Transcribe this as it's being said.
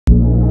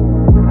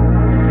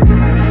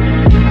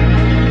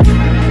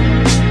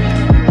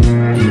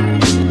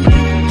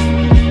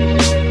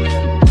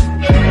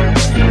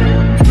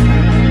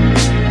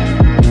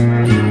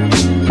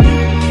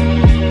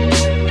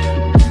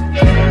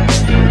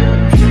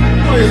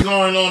is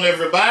going on,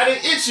 everybody?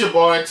 It's your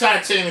boy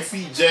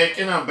TitanicFeet Jack,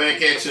 and I'm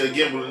back at you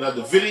again with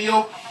another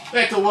video. I'd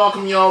like to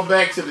welcome y'all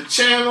back to the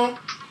channel.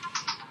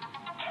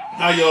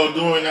 How y'all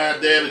doing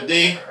out there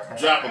today?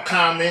 Drop a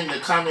comment in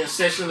the comment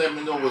section. Let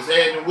me know what's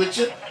happening with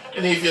you.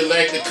 And if you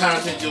like the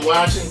content you're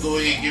watching, go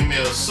ahead and give me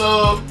a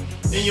sub.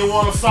 And you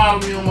want to follow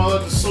me on my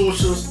other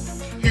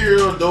socials, here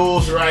are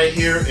those right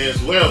here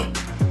as well.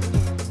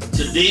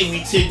 Today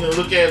we taking a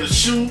look at a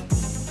shoe.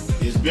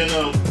 It's been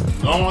a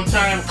long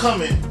time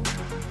coming.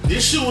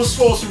 This shoe was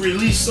supposed to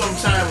release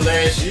sometime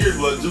last year,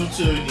 but due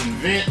to an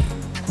event,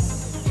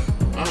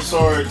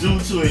 due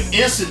to an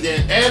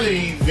incident at an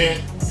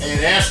event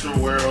at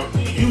Astroworld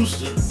in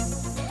Houston,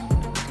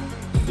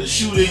 the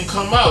shoe didn't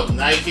come out.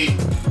 Nike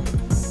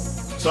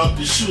tucked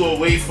the shoe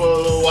away for a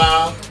little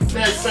while.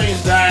 That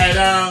things died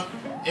down,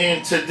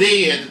 and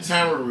today, at the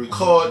time of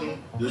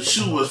recording, the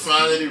shoe was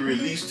finally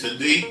released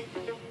today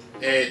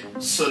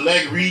at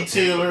select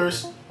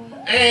retailers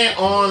and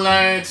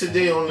online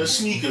today on the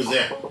sneakers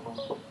app.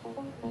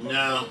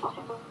 Now,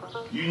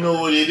 you know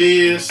what it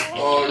is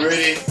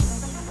already.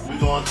 We're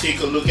going to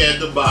take a look at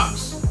the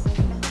box.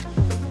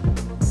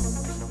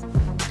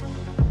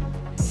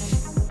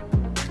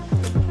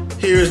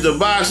 Here's the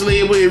box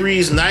label. It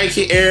reads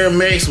Nike Air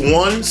Max 1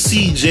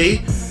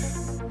 CJ.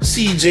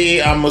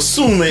 CJ, I'm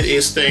assuming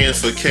it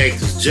stands for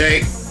Cactus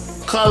Jack.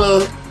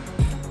 Color,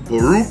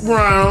 Baroque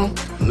brown,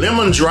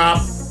 lemon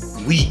drop,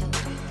 wheat.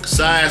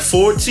 Size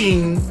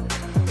 14.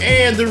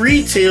 And the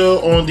retail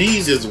on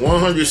these is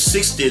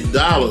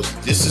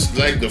 $160. This is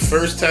like the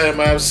first time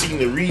I've seen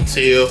the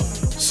retail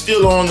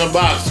still on the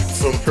box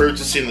from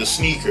purchasing the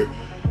sneaker.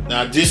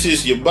 Now this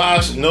is your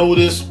box.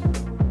 Notice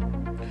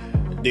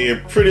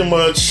they're pretty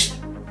much,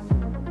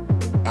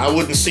 I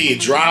wouldn't say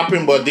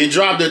dropping, but they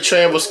dropped the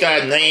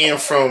travisscott name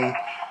from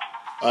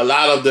a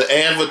lot of the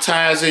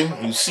advertising.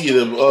 You see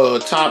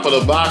the top of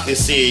the box, it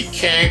said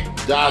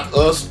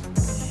Cactus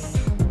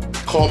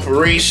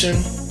Corporation.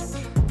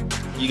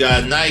 You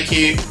got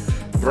Nike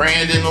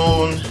branding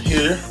on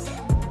here,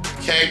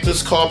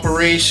 Cactus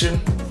Corporation,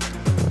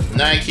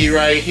 Nike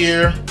right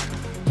here.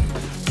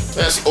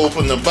 Let's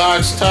open the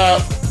box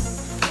top.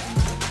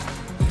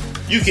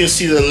 You can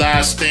see the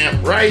last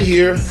stamp right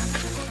here,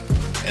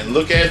 and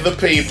look at the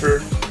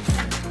paper.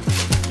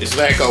 It's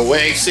like a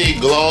waxy,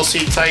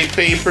 glossy type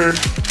paper.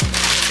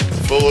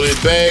 Fold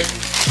it back,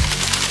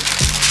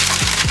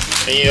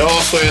 and you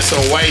also have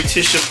some white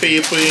tissue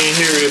paper in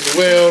here as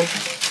well.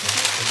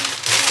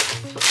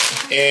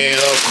 And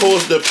of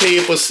course the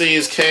paper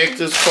says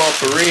Cactus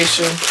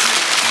Corporation.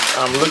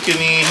 I'm looking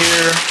in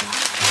here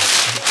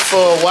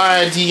for a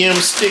YDM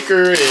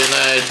sticker and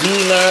I do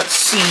not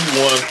see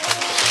one.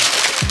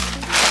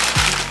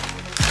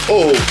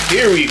 Oh,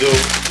 here we go.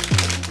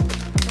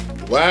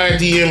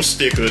 YDM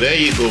sticker. There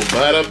you go.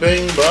 Bada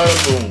bang, bada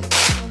boom.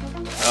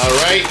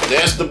 Alright,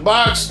 that's the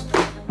box.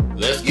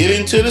 Let's get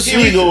into the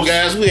sneakers. Here we go,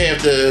 guys. We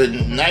have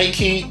the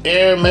Nike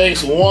Air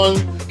Max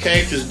 1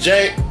 Cactus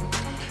Jack.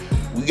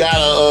 We got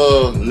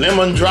a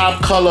lemon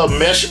drop color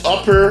mesh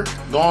upper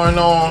going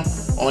on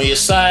your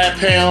side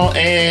panel,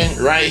 and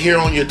right here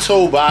on your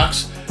toe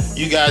box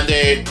you got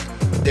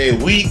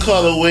that wheat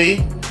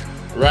colorway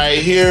right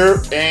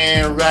here,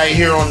 and right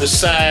here on the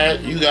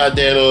side you got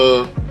that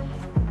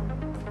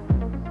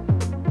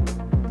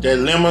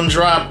lemon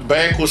drop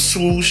back with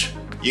swoosh.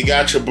 You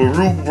got your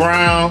Baroque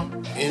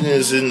brown, and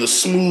it's in the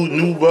smooth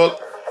nubuck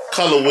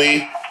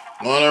colorway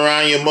going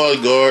around your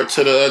mudguard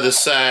to the other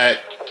side.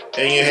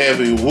 And you have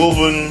a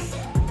woven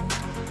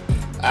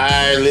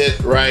eyelet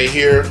right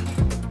here,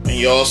 and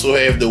you also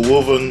have the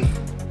woven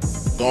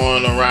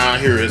going around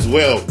here as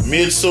well.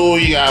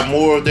 Midsole, you got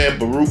more of that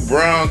Baroque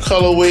brown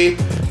colorway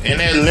and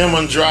that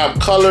lemon drop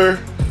color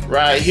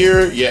right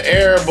here. Your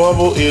air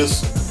bubble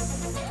it's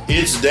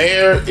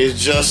there. It's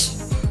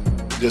just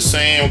the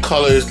same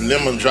color as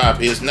lemon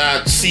drop. It's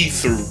not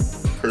see-through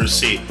per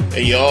se.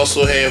 And you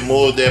also have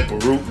more of that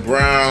Baroque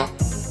brown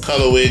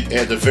colorway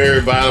at the very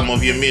bottom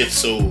of your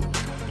midsole.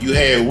 You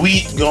have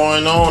wheat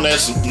going on.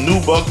 That's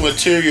nubuck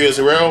material as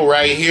well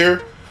right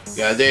here.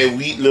 Got that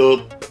wheat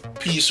little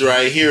piece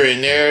right here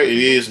and there. It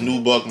is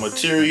nubuck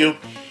material.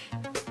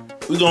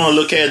 We're going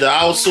to look at the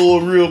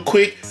outsole real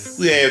quick.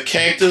 We have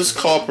Cactus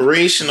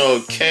Corporation,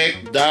 or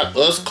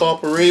Cactus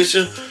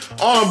Corporation,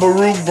 on a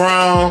Baroque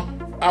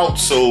brown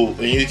outsole.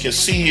 And you can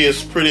see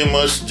it's pretty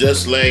much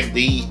just like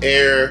the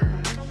Air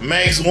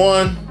Max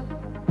 1.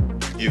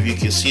 If you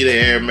can see the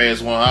Air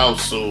Max 1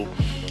 outsole.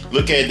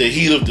 Look at the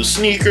heel of the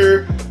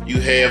sneaker. You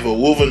have a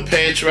woven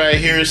patch right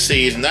here. It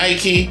says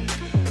Nike.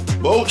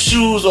 Both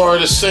shoes are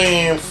the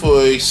same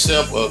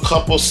except a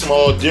couple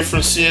small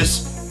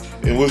differences.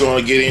 And we're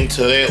going to get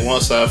into that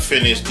once I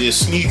finish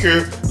this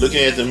sneaker.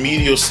 Looking at the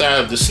medial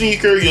side of the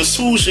sneaker, your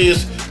swoosh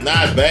is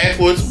not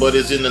backwards, but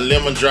it's in the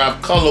lemon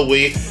drop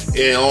colorway.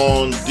 And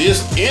on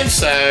this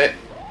inside,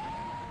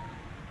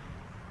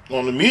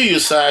 on the medial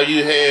side,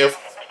 you have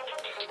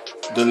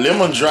the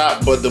lemon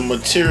drop, but the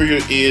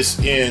material is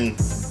in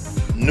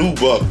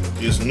nubuck.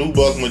 It's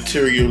nubuck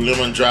material,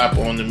 lemon drop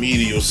on the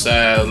medial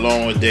side,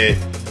 along with that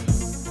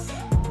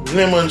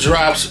lemon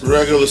drops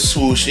regular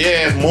swoosh. You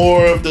have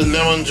more of the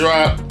lemon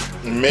drop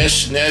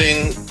mesh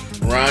netting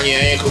around your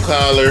ankle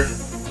collar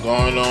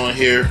going on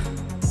here,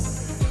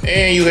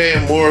 and you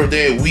have more of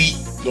that wheat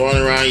going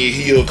around your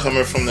heel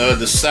coming from the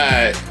other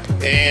side,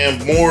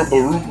 and more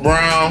Baroque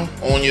brown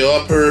on your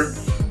upper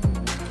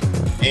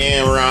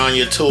and around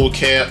your toe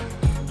cap.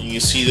 You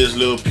can see this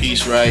little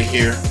piece right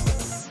here.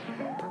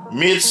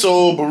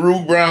 Midsole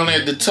Baroque brown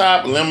at the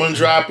top, lemon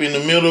drop in the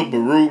middle,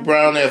 Baroque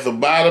brown at the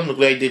bottom. Look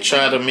like they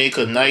try to make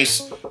a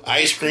nice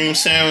ice cream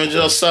sandwich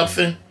or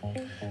something.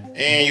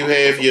 And you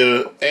have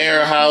your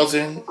air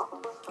housing,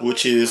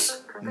 which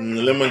is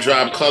lemon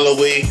drop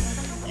colorway.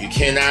 You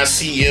cannot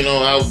see in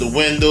or out the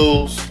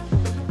windows.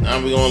 Now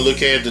we're gonna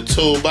look at the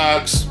toe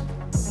box.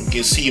 You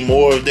can see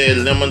more of that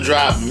lemon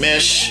drop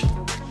mesh.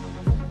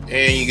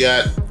 And you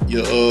got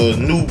your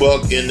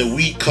nubuck in the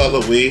wheat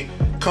colorway.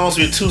 Comes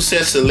with 2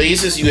 sets of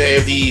laces. You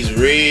have these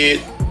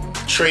red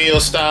trail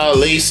style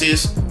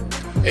laces,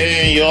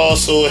 and you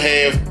also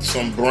have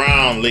some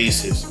brown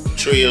laces,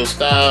 trail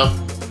style.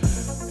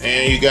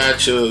 And you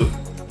got your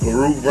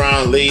Baroque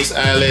brown lace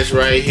eyelash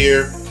right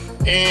here,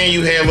 and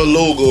you have a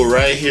logo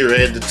right here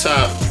at the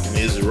top, and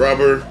it's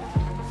rubber.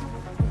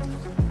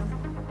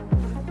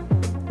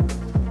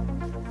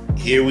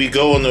 Here we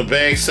go on the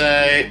back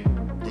side.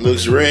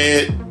 Looks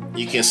red.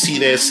 You can see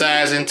that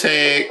sizing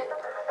tag.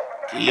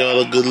 Give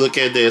y'all a good look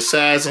at that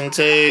sizing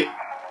tag.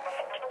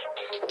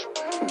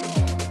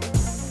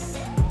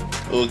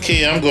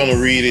 Okay, I'm gonna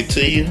read it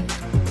to you.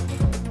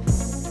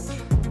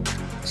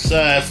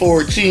 Size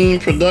 14,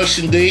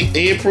 production date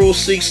April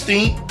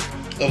 16th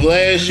of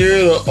last year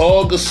to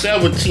August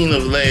 17th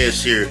of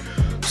last year.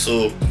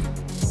 So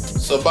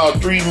it's about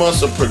 3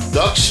 months of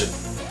production.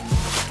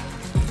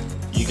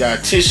 You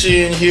got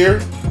tissue in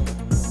here.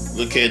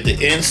 Look at the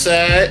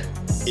inside.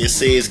 It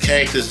says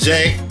Cactus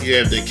Jack. You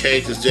have the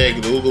Cactus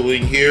Jack logo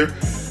in here.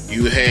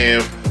 You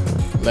have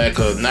like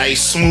a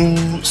nice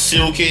smooth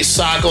silky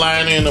sock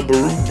liner in a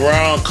Baroque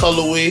brown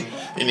colorway,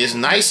 and it's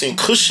nice and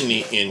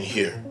cushiony in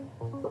here.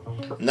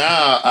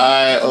 Now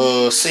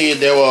I said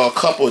there were a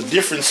couple of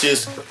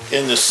differences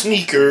in the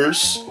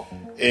sneakers,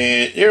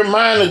 and they're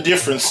minor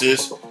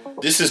differences.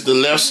 This is the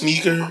left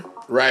sneaker.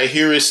 Right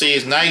here it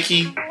says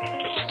Nike.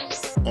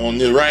 On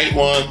the right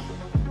one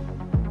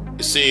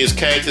it says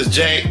Cactus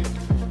Jack.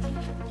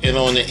 And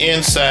on the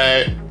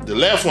inside, the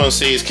left one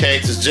says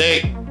Cactus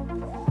Jack.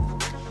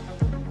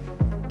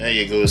 There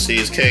you go, it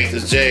says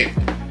Cactus Jack.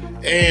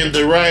 And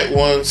the right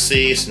one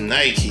says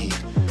Nike.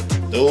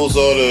 Those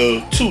are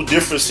the 2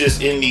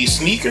 differences in these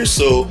sneakers.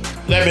 So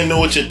let me know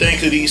what you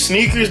think of these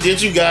sneakers. Did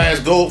you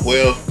guys go?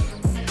 Well,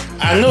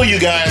 I know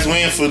you guys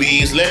went for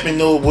these. Let me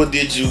know what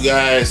did you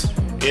guys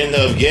end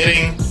up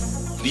getting.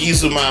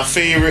 These are my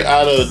favorite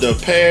out of the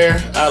pair,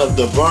 out of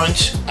the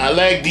bunch. I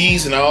like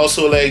these, and I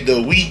also like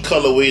the wheat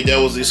colorway that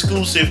was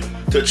exclusive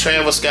to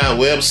travisscott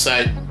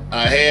website.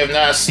 I have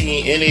not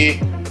seen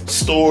any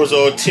stores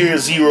or tier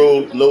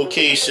 0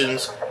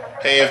 locations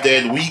have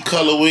that wheat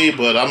colorway,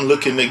 but I'm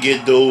looking to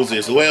get those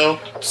as well.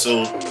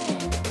 So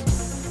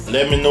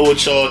let me know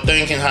what y'all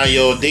thinking, how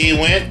y'all day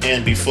went.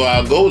 And before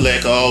I go,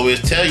 like I always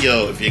tell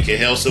y'all, if you can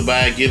help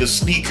somebody get a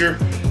sneaker,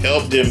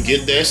 help them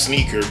get that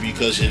sneaker,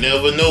 because you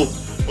never know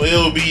when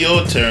it'll be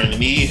your turn to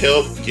need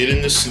help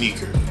getting the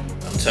sneaker.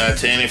 I'm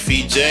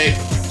TitanicFeet Jack,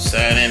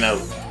 signing out.